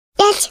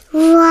Let's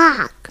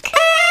rock!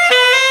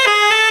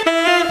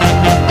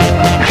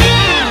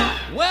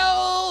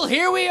 Well,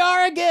 here we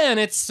are again.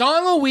 It's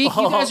Song a Week.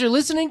 You guys are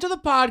listening to the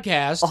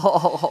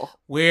podcast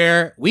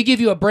where we give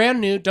you a brand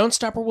new Don't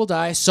Stop or We'll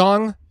Die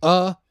Song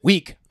a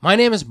Week. My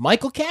name is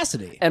Michael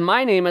Cassidy. And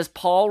my name is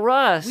Paul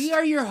Russ. We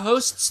are your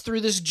hosts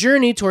through this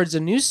journey towards a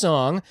new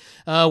song.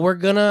 We're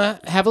going to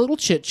have a little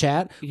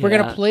chit-chat. We're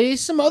going to play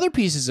some other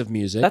pieces of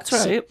music. That's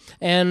right.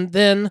 And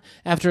then,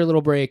 after a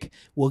little break,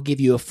 we'll give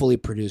you a fully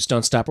produced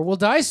Don't Stop or We'll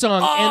Die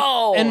song.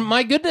 Oh! And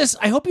my goodness,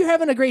 I hope you're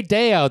having a great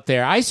day out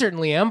there. I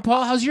certainly am.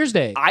 Paul, how's yours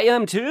day? I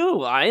am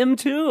too.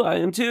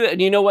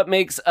 And you know what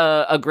makes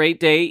a great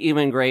day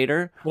even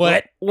greater?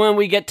 What? When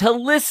we get to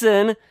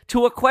listen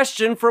to a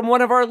question from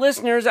one of our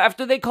listeners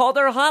after they call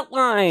their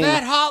hotline.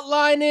 That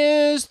hotline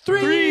is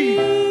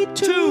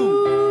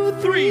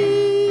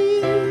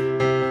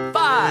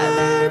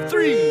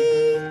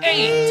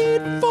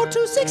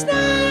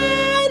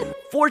 323-538-4269.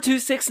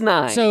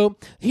 4269. So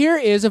here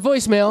is a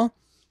voicemail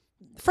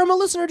from a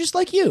listener just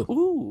like you.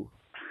 Ooh.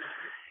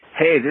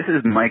 Hey, this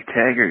is Mike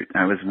Taggart.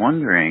 I was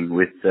wondering,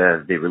 with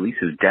the release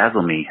of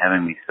Dazzle Me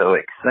having me so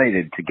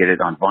excited to get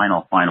it on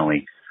vinyl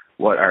finally,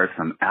 what are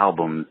some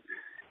albums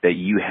that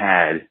you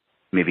had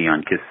maybe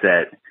on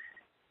cassette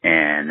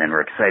and then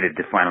were excited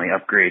to finally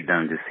upgrade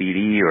them to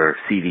CD, or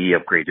CD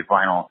upgrade to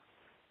vinyl?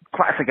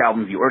 Classic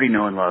albums you already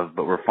know and love,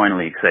 but we're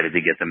finally excited to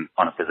get them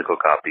on a physical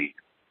copy.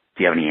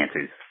 Do you have any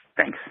answers?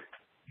 Thanks.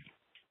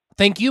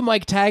 Thank you,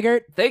 Mike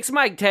Taggart. Thanks,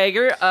 Mike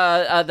Taggart.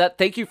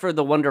 Thank you for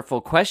the wonderful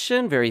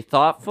question. Very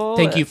thoughtful.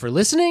 Thank you for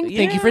listening.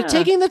 Thank you for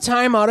taking the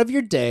time out of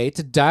your day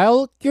to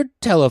dial your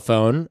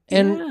telephone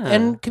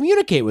and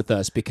communicate with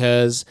us,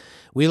 because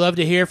we love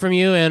to hear from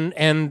you.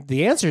 And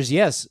the answer is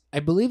yes. I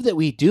believe that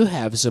we do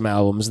have some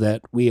albums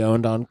that we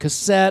owned on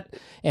cassette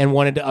and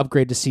wanted to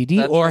upgrade to CD.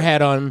 That's or right.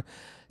 Had on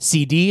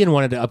CD and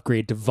wanted to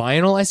upgrade to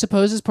vinyl, I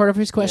suppose, is part of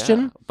his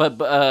question. Yeah.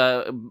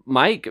 But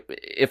Mike,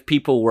 if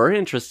people were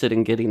interested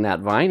in getting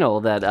that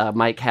vinyl that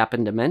Mike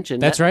happened to mention.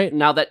 That's right.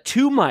 Now that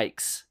two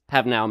Mikes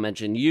have now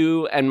mentioned,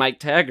 you and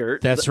Mike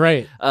Taggart. That's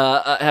right.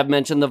 Have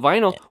mentioned the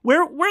vinyl.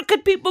 Where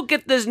could people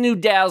get this new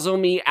Dazzle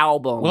Me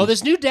album? Well,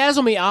 this new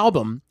Dazzle Me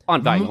album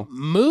on vinyl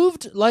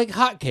moved like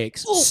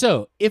hotcakes. Ooh.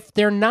 So if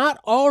they're not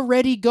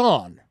already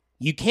gone,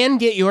 you can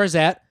get yours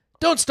at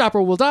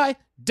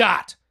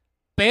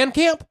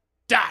don'tstoporwilldie.bandcamp.com.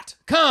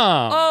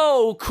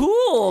 Oh,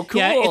 cool.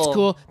 Yeah, it's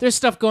cool. There's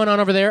stuff going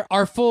on over there.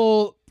 Our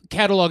full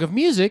catalog of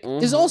music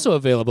is also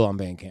available on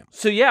Bandcamp.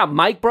 So yeah,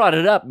 Mike brought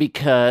it up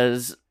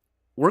because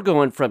we're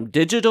going from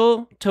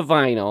digital to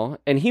vinyl,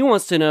 and he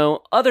wants to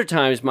know, other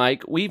times,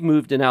 Mike, we've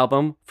moved an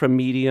album from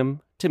medium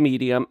to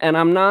medium, and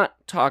I'm not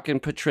talking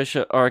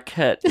Patricia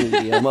Arquette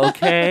medium,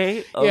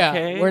 okay?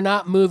 Yeah, we're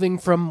not moving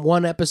from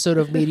one episode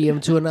of Medium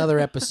to another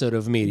episode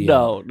of Medium.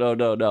 No.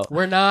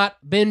 We're not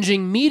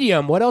binging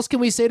Medium. What else can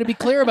we say to be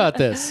clear about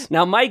this?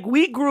 Now, Mike,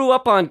 we grew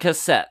up on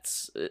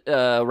cassettes,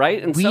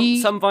 right? And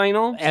some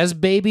vinyl? As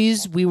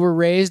babies, we were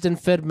raised and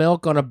fed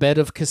milk on a bed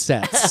of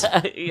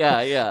cassettes.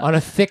 Yeah. On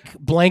a thick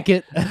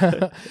blanket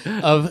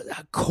of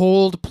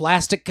cold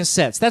plastic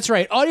cassettes. That's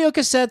right, audio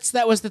cassettes,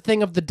 that was the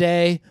thing of the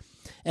day.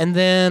 And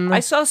then I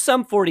saw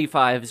some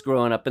 45s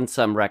growing up in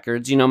some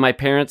records. You know, my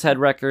parents had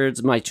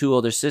records. My two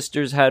older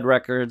sisters had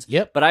records.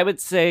 Yep. But I would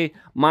say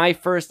my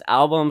first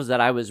albums that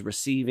I was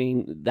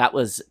receiving, that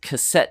was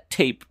cassette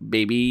tape,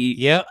 baby.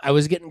 Yeah, I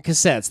was getting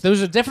cassettes.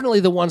 Those are definitely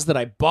the ones that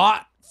I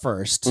bought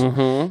first.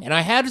 Mm-hmm. And I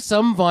had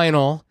some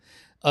vinyl,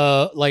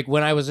 like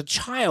when I was a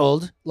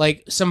child,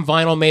 like some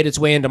vinyl made its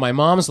way into my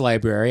mom's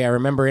library. I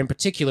remember in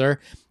particular,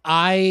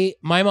 my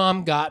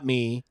mom got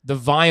me the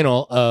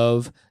vinyl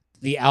of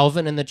the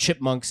Alvin and the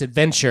Chipmunks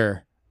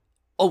Adventure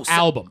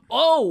album.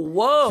 Oh,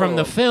 whoa. From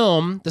the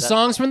film, the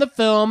songs from the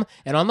film,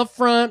 and on the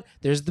front,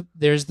 there's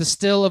the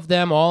still of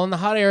them all in the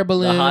hot air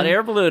balloon. The hot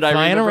air balloon, I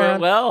remember around.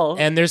 It well.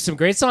 And there's some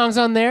great songs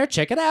on there.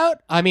 Check it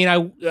out. I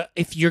mean,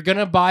 if you're going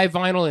to buy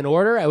vinyl in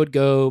order, I would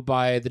go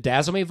buy the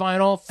Dazzle Me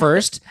vinyl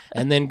first,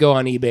 and then go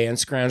on eBay and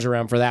scrounge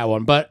around for that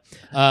one. But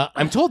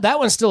I'm told that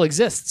one still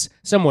exists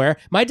somewhere.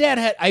 My dad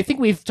had, I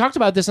think we've talked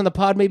about this on the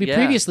pod maybe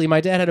previously,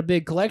 my dad had a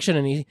big collection,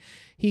 and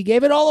he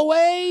gave it all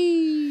away.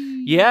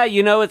 Yeah,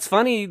 you know, it's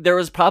funny. There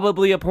was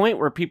probably a point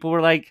where people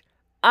were like,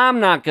 I'm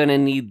not going to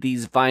need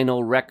these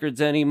vinyl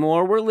records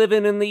anymore. We're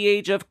living in the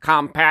age of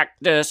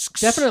compact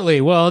discs.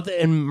 Definitely. Well,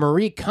 and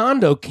Marie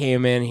Kondo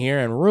came in here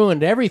and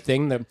ruined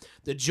everything. The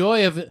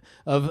joy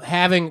of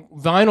having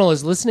vinyl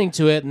is listening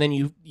to it, and then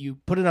you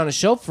put it on a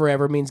shelf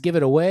forever means give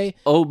it away.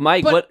 Oh,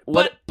 Mike, but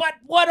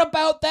what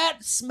about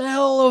that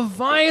smell of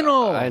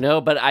vinyl? I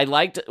know, but I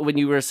liked when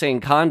you were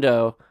saying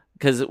Kondo,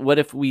 because what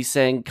if we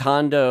sang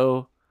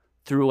Kondo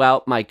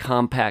throughout my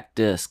compact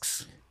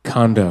discs?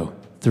 Kondo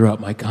throughout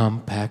my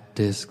compact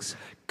discs.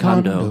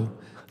 Kondo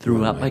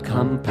throughout my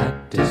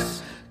compact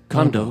discs.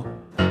 Kondo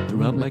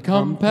throughout my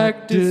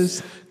compact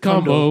discs.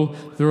 Combo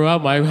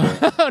throughout my...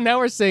 Now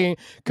we're singing.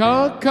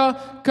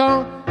 Combo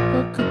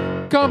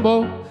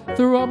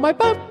throughout my...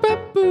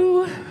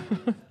 Boo.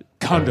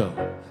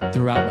 Kondo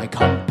throughout my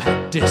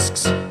compact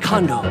discs.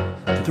 Kondo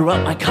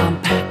throughout my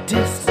compact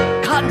discs.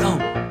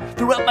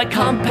 my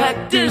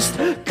compact disc.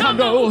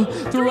 Condo,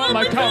 threw out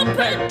my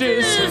compact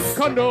disc.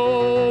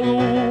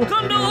 Condo,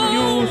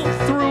 you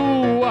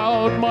threw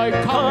out my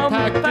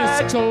compact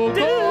disc. So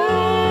go.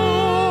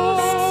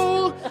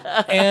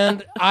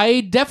 And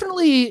I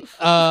definitely,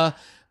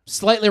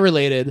 slightly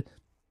related,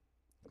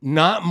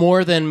 not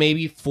more than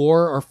maybe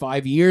 4 or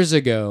 5 years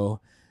ago,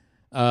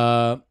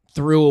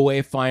 threw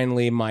away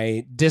finally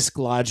my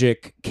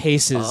Disclogic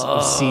cases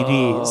of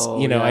CDs.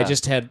 You know, I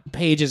just had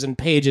pages and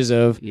pages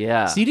of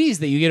CDs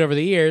that you get over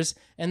the years.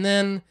 And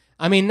then,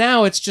 I mean,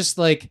 now it's just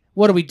like,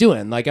 what are we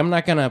doing? Like, I'm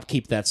not going to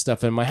keep that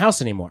stuff in my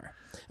house anymore.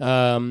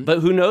 But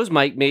who knows,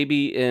 Mike,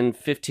 maybe in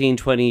 15,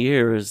 20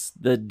 years,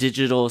 the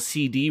digital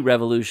CD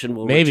revolution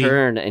will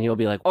return and you'll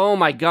be like, oh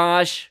my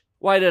gosh,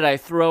 why did I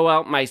throw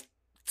out my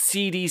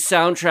CD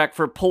soundtrack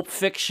for Pulp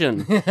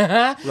Fiction?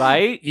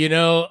 Right? You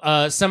know,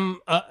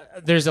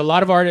 there's a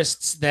lot of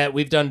artists that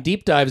we've done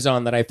deep dives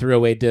on that I threw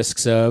away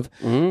discs of.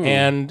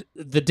 And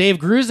the Dave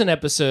Grusin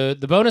episode,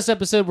 the bonus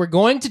episode we're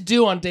going to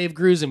do on Dave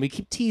Grusin, we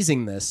keep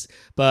teasing this,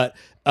 but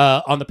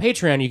on the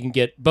Patreon you can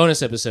get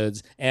bonus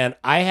episodes. And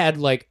I had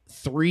like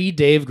 3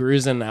 Dave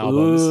Grusin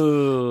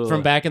albums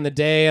from back in the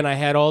day, and I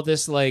had all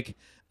this like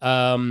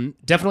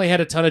definitely had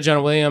a ton of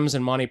John Williams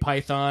and Monty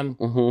Python.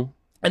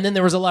 And then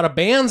there was a lot of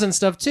bands and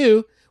stuff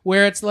too,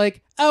 where it's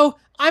like, oh,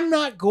 I'm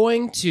not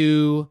going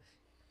to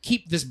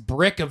keep this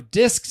brick of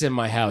discs in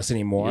my house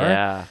anymore.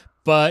 Yeah.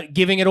 But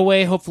giving it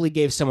away hopefully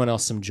gave someone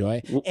else some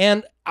joy.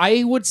 And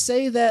I would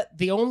say that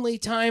the only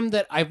time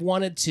that I've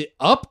wanted to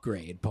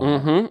upgrade,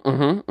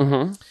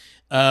 Paul,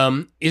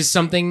 is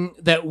something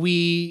that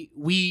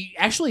we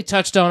actually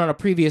touched on a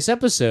previous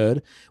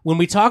episode when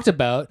we talked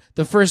about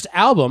the first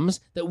albums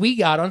that we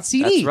got on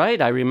CD. That's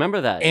right. I remember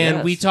that.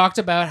 And we talked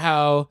about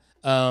how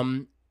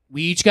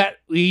we each got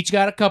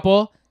a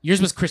couple.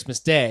 Yours was Christmas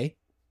Day,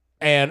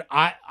 and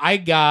I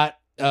got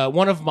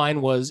one of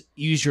mine was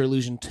Use Your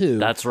Illusion 2.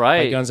 That's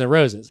right. By Guns N'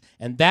 Roses.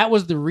 And that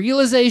was the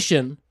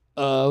realization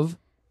of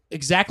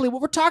exactly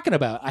what we're talking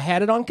about. I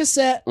had it on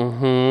cassette,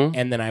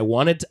 and then I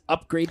wanted to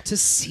upgrade to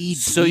CD.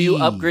 So you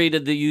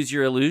upgraded the Use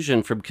Your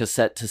Illusion from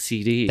cassette to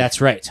CD.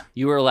 That's right.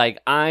 You were like,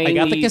 I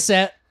got the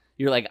cassette.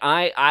 You're like,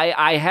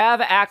 I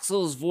have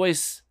Axl's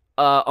voice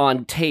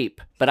on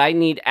tape, but I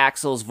need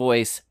Axl's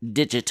voice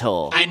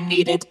digital. I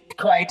need it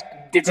quite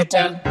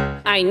digital.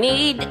 I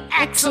need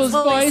Axl's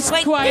voice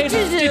quite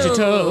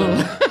digital.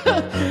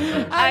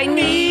 I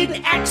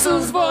need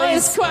Axl's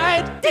voice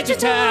quite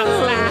digital.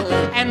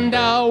 And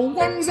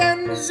ones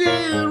and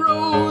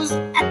zeros,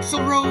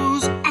 Axl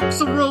Rose,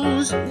 Axl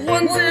Rose.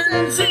 Ones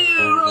and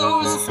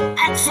zeros,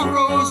 Axl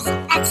Rose,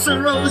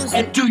 Axl Rose.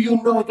 And do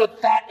you know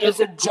that that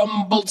is a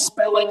jumbled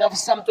spelling of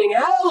something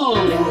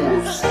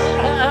else?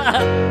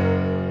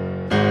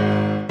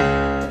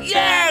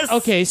 Yes!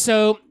 Okay,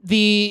 so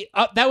the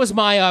that was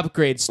my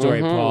upgrade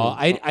story, Paul.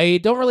 I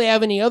don't really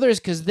have any others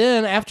because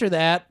then after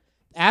that,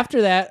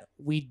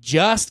 we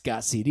just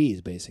got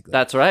CDs, basically.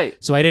 That's right.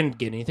 So I didn't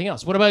get anything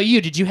else. What about you?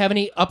 Did you have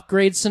any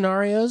upgrade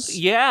scenarios?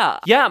 Yeah,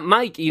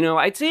 Mike, you know,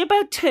 I'd say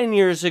about 10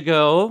 years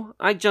ago,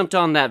 I jumped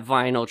on that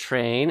vinyl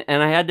train,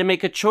 and I had to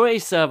make a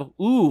choice of,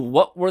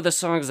 what were the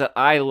songs that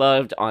I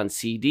loved on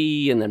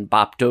CD and then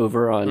bopped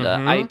over on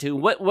iTunes?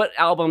 What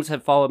albums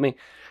have followed me?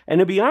 And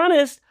to be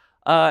honest,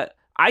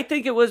 I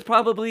think it was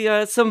probably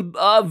some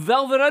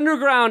Velvet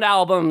Underground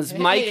albums,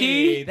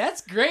 Mikey. Hey,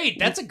 that's great.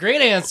 That's a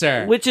great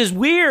answer. Which is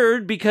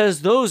weird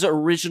because those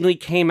originally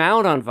came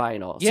out on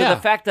vinyl. Yeah. So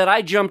the fact that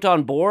I jumped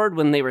on board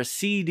when they were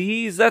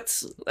CDs,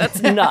 that's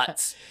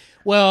nuts.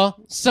 Well,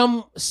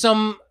 some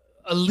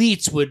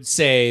elites would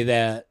say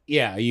that,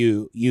 yeah,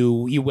 you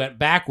went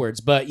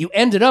backwards, but you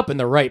ended up in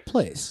the right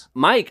place.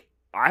 Mike,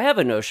 I have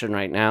a notion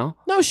right now.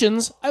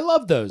 Notions. I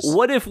love those.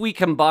 What if we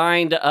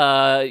combined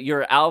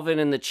your Alvin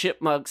and the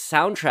Chipmunks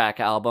soundtrack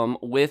album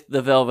with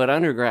the Velvet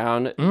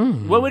Underground?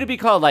 What would it be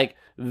called? Like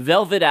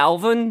Velvet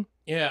Alvin?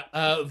 Yeah.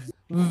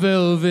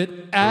 Velvet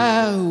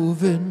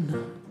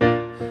Alvin.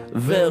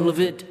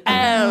 Velvet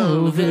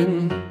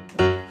Alvin.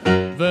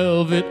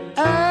 Velvet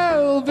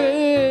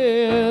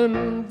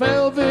Alvin.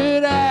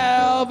 Velvet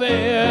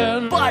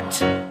Alvin.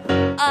 But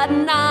a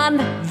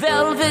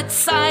non-velvet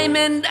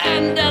Simon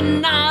and a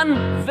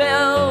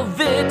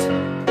non-velvet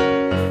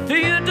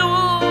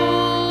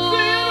Theodore.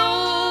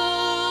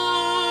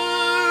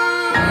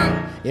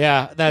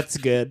 Yeah, that's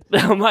good.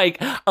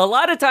 Mike, a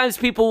lot of times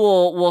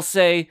people will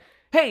say,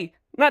 hey,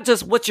 not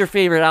just what's your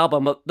favorite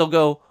album, but they'll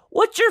go,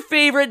 what's your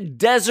favorite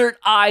desert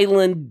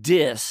island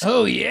disc?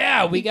 Oh,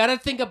 yeah. We got to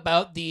think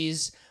about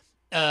these.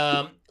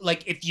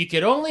 Like, if you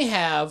could only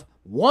have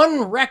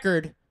one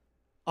record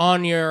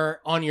on your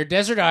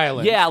desert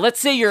island. Yeah, let's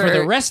say you're for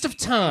the rest of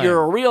time.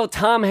 You're a real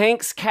Tom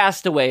Hanks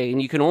castaway,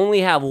 and you can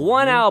only have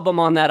one album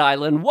on that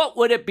island. What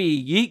would it be?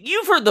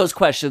 You've heard those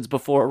questions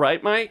before,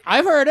 right, Mike?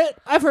 I've heard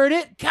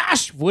it.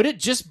 Gosh, would it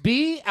just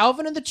be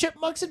Alvin and the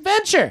Chipmunks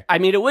Adventure? I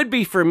mean, it would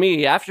be for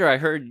me. After I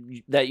heard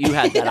that you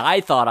had that,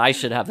 I thought I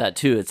should have that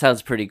too. It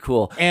sounds pretty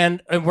cool.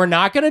 And we're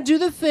not going to do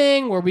the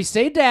thing where we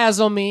say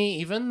Dazzle Me,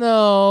 even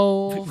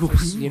though,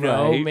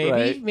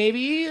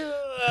 maybe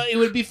it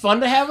would be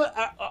fun to have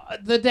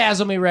the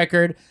Dazzle Me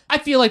record. I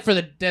feel like for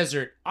the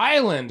Desert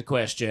Island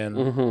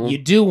question, you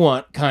do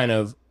want kind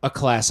of a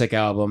classic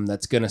album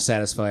that's going to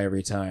satisfy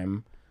every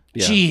time.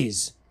 Yeah.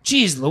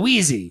 Jeez,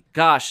 Louise.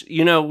 Gosh,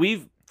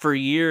 we've for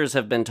years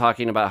have been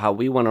talking about how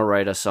we want to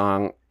write a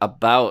song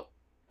about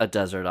a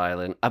desert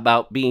island,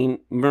 about being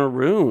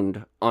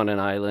marooned on an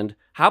island.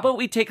 How about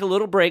we take a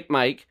little break,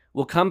 Mike?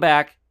 We'll come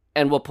back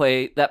and we'll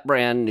play that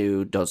brand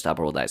new Don't Stop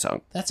Roll Die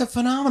song. That's a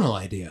phenomenal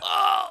idea.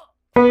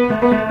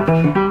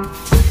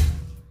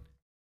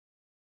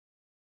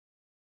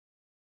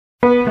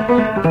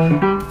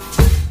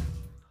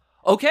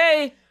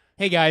 Okay.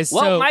 Hey guys,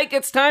 Well, so Mike,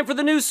 it's time for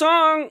the new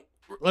song.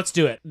 let's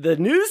do it. The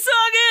new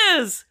song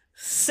is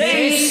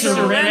Say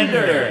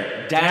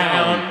Surrender,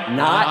 Down,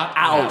 Not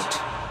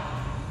Out.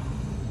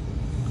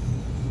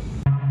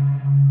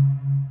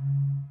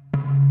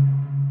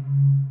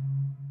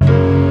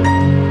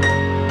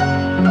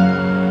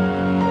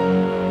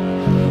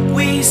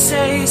 We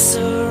say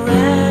surrender.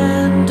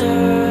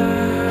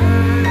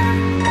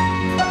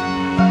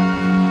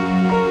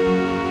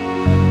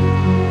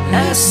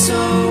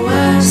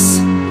 SOS,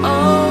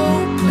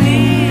 oh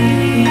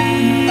please.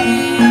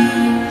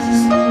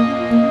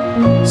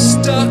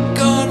 Stuck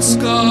on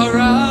Scar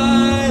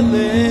Island,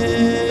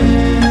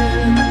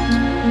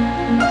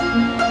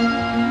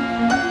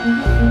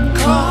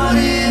 caught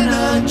in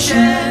a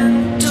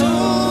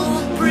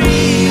gentle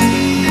breeze.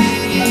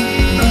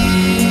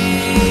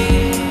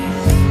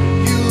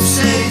 You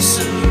say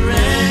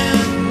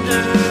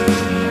surrender.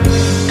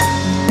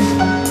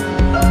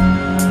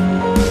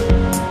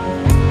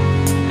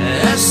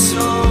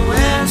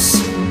 SOS,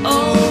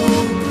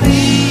 oh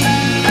please.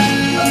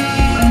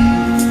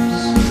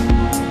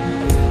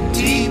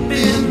 Deep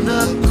in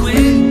the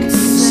quicksand,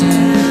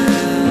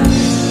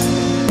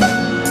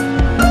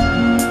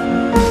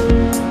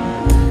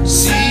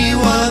 see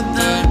what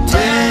the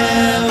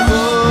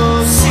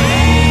devil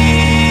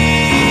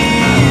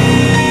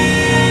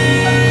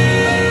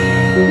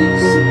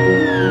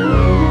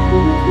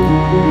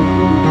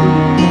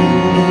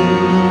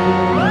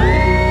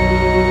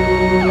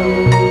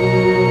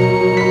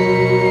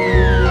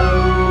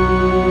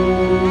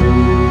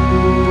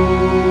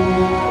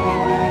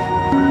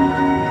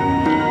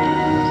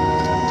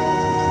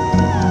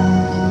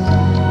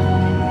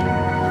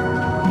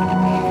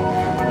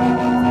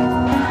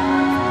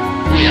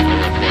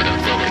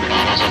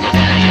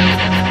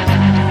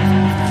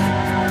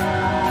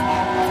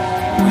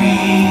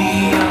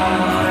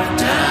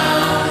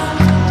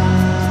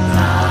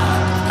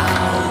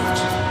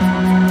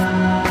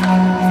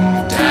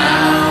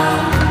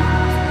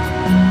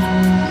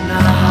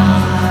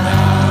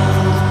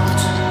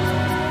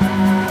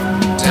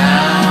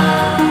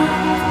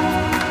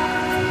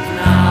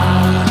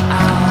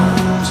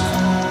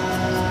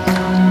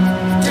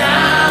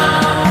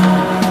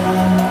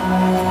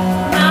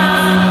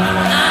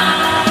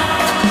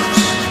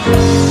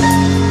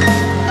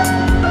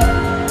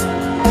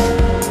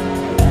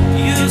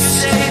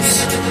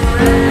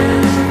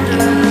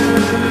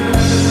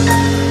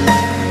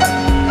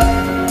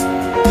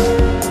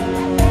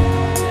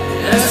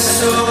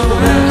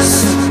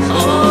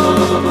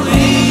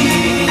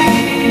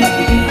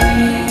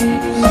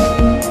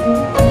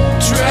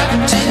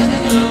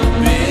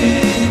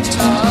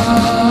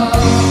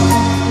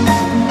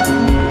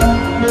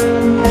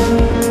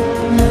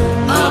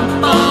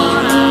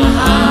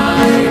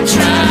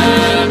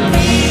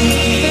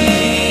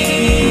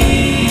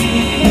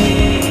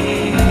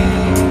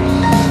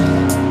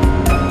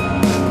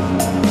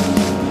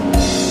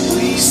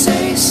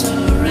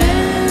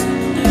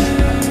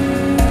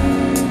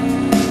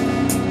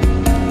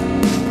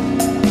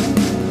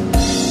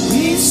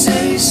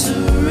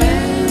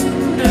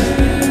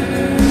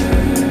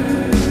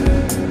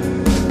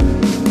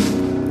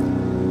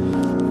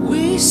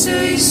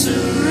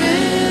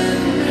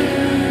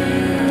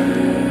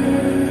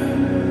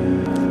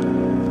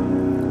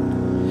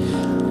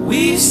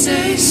We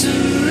say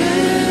surrender.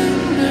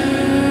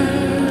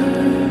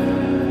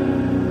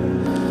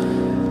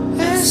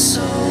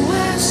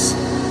 SOS,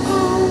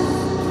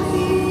 oh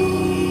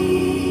please.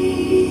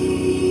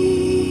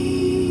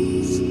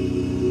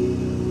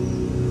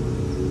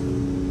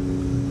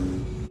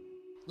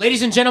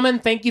 Ladies and gentlemen,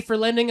 thank you for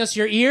lending us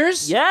your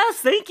ears. Yes,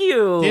 thank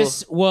you.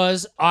 This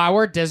was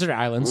our Desert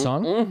Island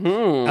song.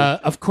 Mm-hmm.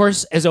 Of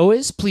course, as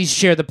always, please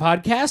share the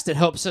podcast. It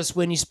helps us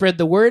when you spread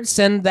the word.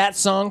 Send that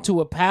song to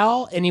a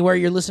pal anywhere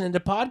you're listening to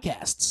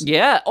podcasts.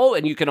 Yeah. Oh,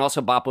 and you can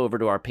also bop over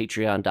to our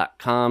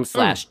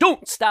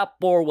patreon.com/Don't Stop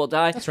or We'll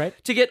Die. That's right.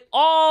 To get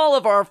all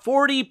of our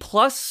 40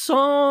 plus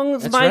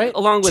songs, That's Mike, right.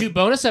 along with 2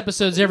 bonus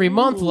episodes every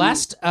month.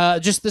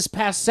 Just this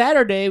past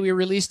Saturday, we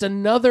released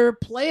another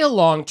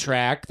play-along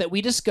track that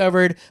we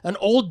discovered an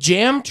old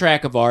jam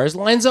track of ours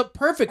lines up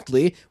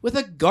perfectly with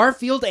a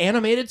Garfield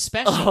animated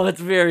special. Oh, it's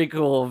very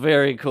cool.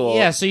 Very cool.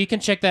 Yeah, so you can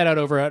check that out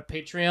over at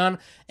Patreon.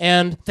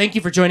 And thank you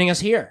for joining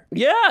us here.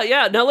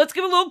 Yeah. Now let's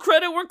give a little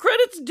credit where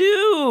credit's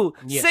due.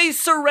 Yes. Say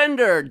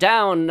Surrender,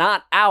 Down,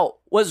 Not Out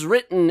was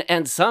written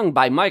and sung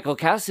by Michael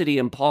Cassidy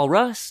and Paul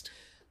Rust.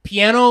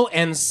 Piano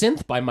and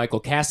synth by Michael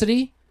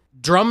Cassidy.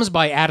 Drums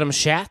by Adam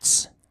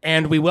Schatz.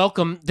 And we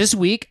welcome this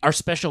week our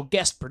special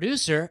guest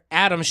producer,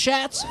 Adam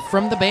Schatz,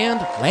 from the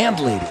band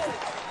Landlady.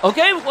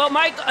 Okay, well,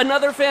 Mike,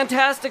 another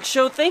fantastic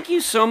show. Thank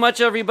you so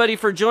much, everybody,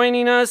 for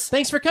joining us.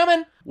 Thanks for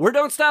coming. We're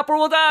Don't Stop or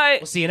We'll Die.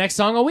 We'll see you next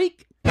song a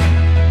week.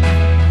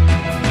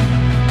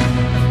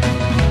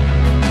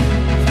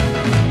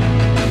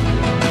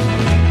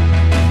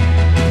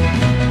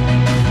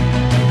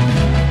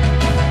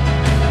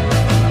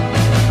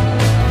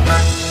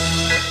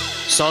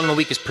 Song a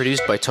Week is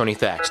produced by Tony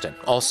Thaxton.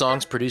 All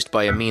songs produced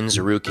by Amin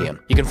Zarukian.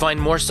 You can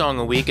find more Song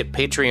a Week at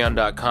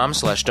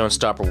patreon.com/Don't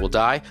Stop or We'll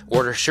Die.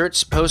 Order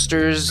shirts,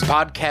 posters,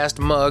 podcast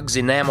mugs,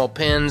 enamel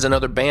pins, and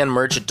other band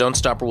merch at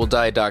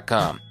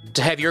don'tstoporwilldie.com.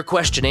 To have your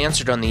question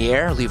answered on the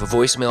air, leave a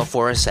voicemail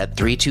for us at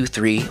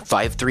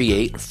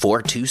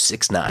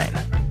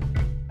 323-538-4269.